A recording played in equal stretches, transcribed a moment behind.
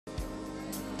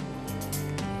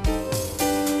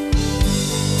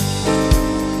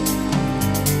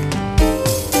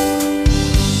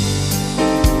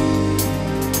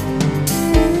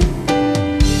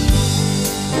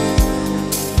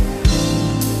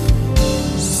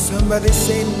Somebody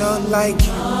say none like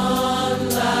you. None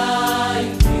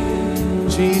like you.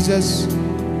 Jesus.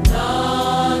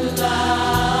 None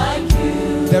like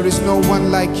you. There is no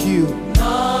one like you.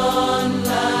 None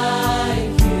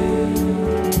like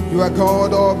you. You are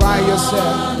God all by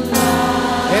yourself.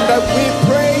 And that we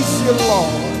praise you,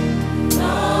 Lord.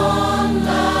 None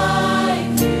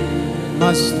like you.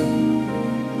 Master.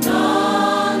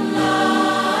 None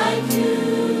like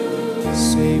you.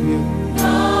 Savior.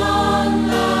 None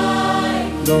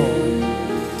like you. Lord.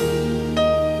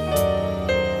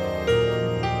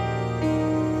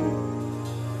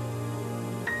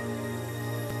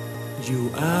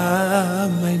 You are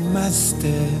my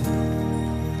master.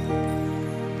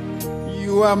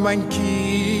 You are my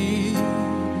king.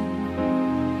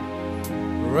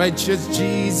 Righteous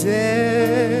Jesus,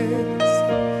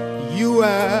 you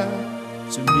are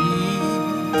to me.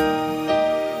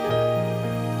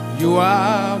 You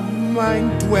are my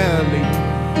dwelling,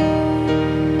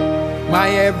 my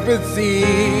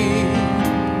everything.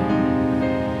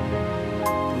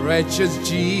 Righteous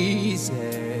Jesus,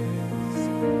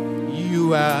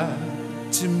 you are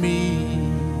to me.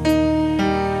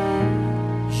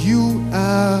 You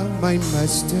are my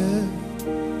master.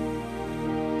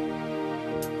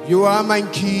 You are my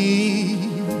king.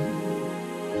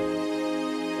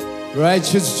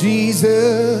 Righteous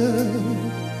Jesus,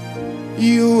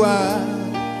 you are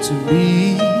to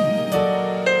me.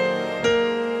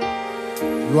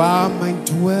 You are my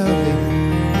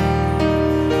dwelling,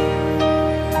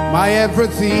 my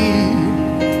everything.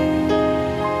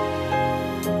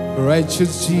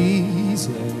 Righteous Jesus,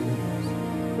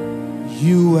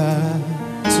 you are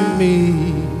to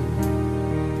me.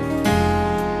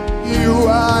 You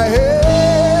are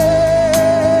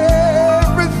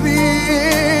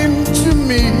everything to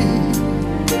me.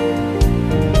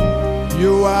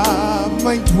 You are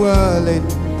my dwelling.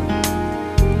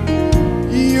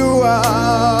 You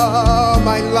are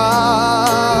my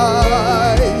life.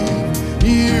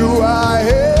 You are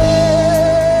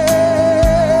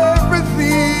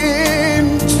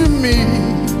everything to me.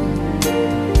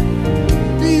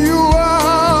 You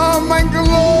are my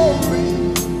glory.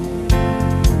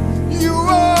 You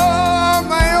are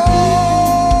my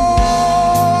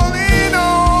all in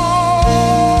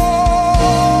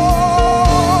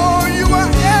all. You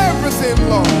are everything,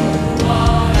 Lord.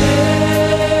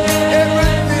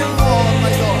 Everything, Lord,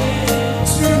 my God,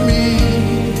 to me.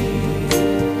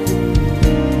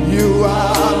 You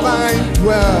are my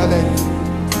dwelling.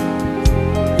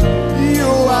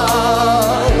 You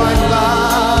are my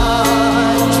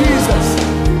life. Jesus,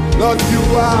 Lord, you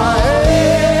are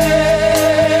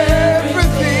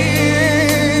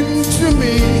everything to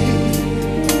me.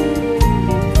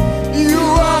 You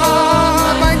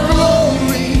are my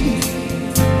glory.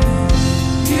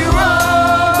 You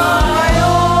are my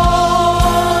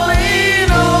all in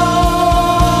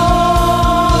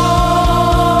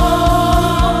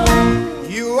all.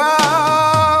 You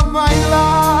are my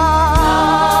life.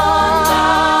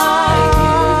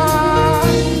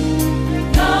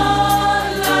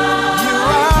 None like You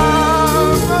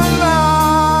are my life.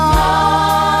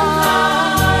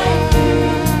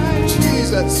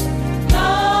 Jesus.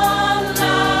 none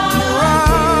You like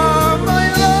are my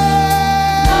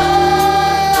life.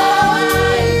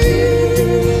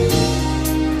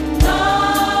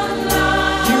 none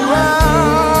like You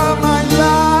are my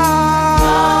life.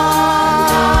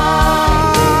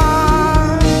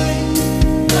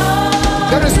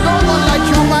 There is no one like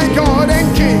you, my God and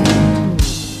King.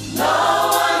 no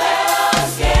one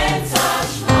else can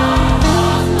touch my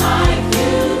heart like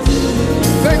you do.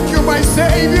 Thank you, my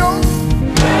Savior,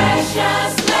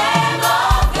 Precious Lamb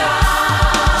of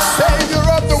God, Savior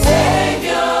of the world.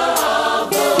 Savior of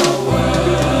the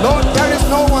world. Lord, there is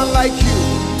no one like you.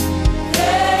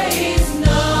 There is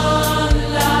none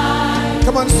like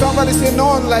Come on, somebody say no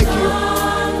one like you.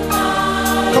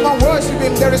 Come on, worship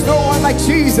him. There is no one like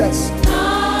Jesus.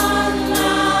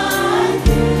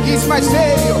 He's my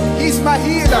Savior. He's my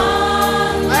healer.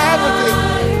 My everything.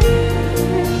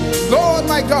 Lord,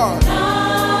 my God.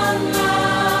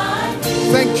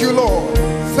 Thank you, Lord.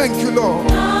 Thank you, Lord.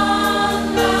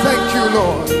 Thank you,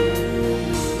 Lord.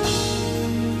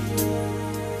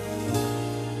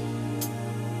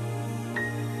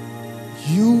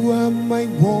 You are my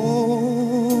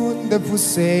wonderful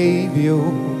Savior,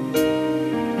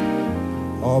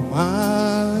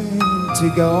 Almighty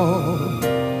God.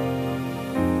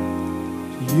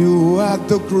 You are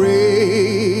the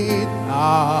great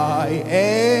I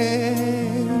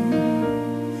am.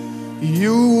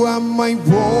 You are my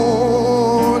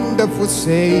wonderful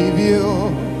Savior,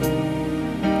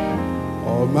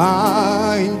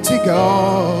 Almighty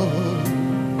God.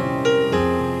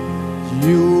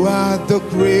 the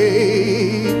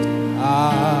great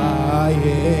I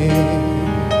am.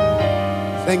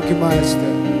 Thank you,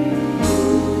 Master.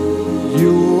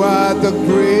 You are the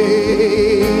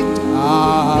great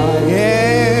I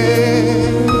am.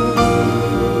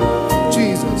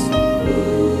 Jesus.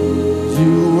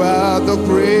 You are the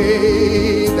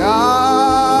great I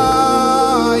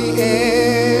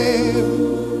am.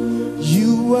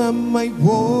 You are my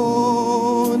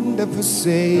wonderful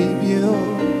Savior,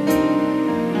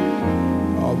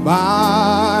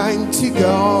 Almighty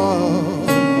God.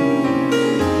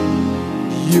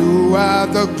 You are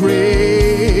the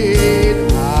great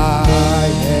I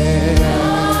am.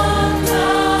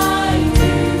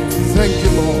 Thank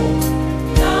you, Lord.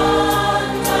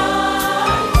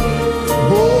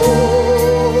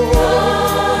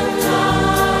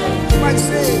 My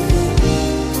Savior,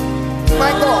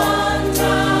 my God.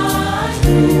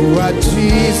 You are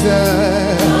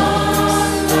Jesus.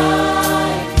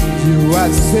 You are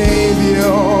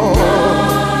Savior,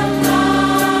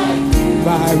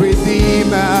 my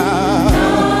Redeemer.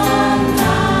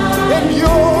 And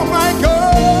you're my God.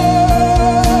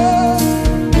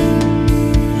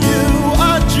 You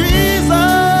are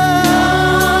Jesus.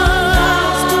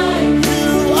 You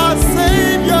are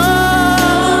Savior,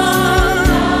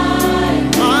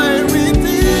 my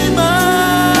Redeemer.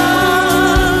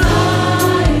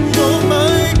 You're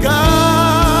my God.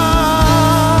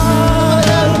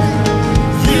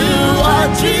 You are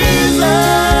Jesus.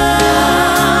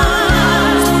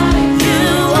 You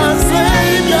are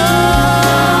Savior.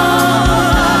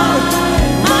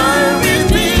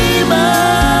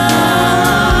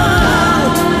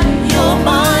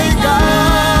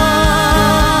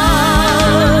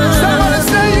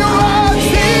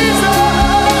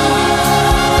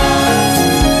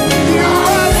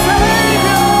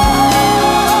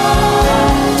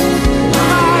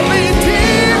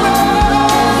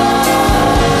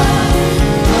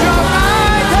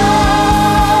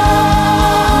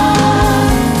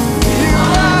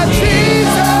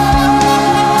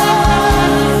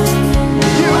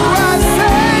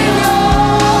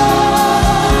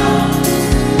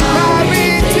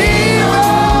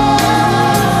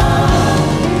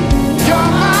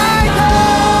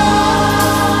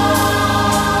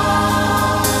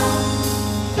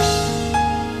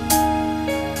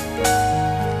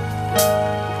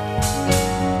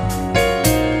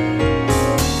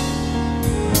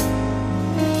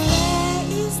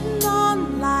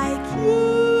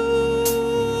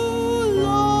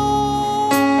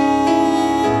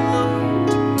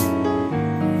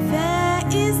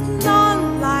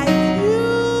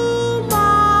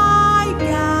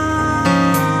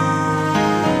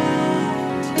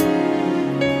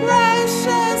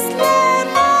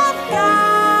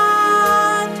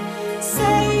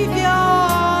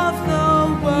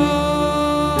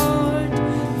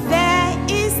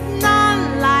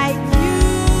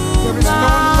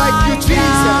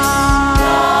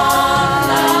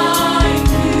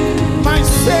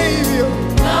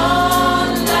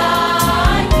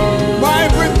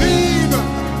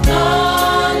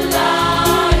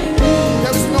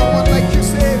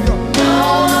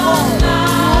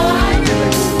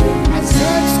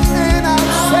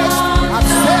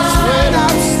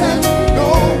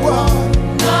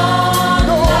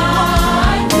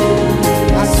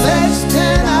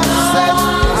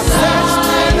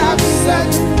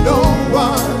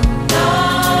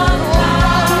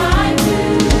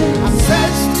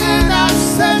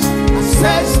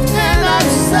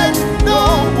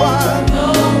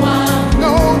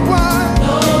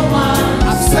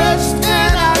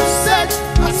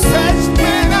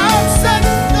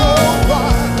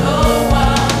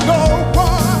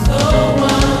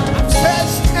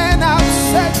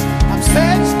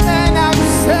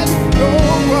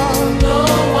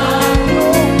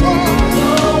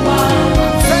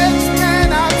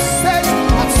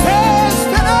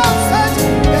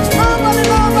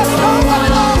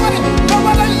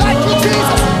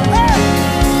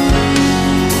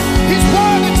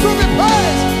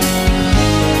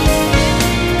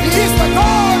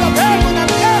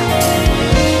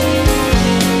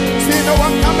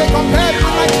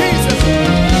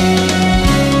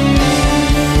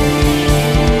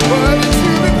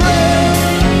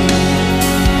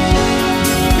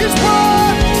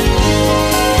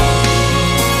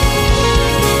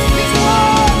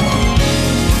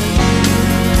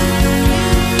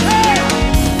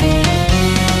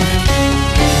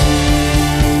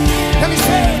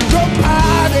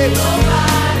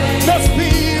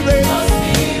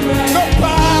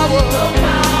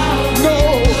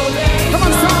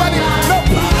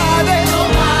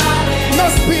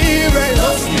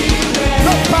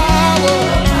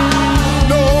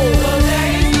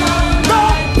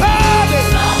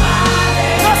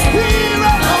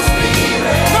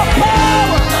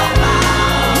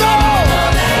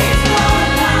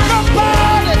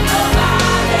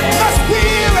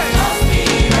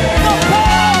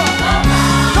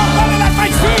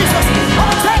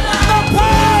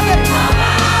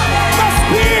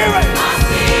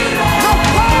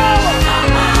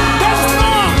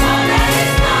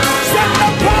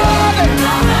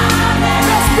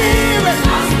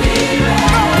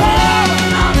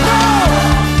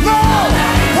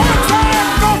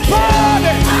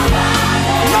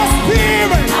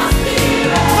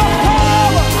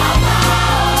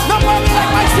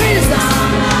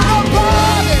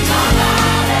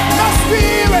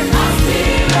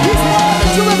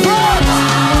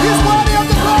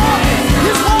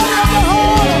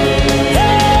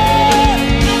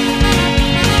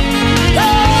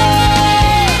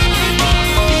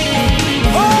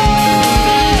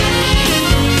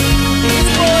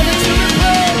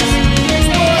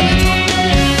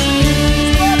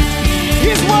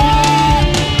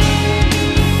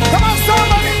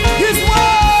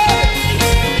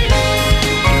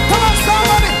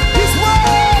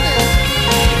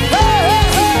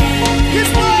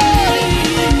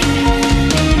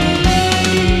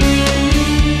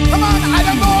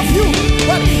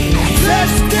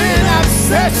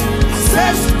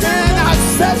 said again, I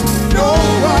said no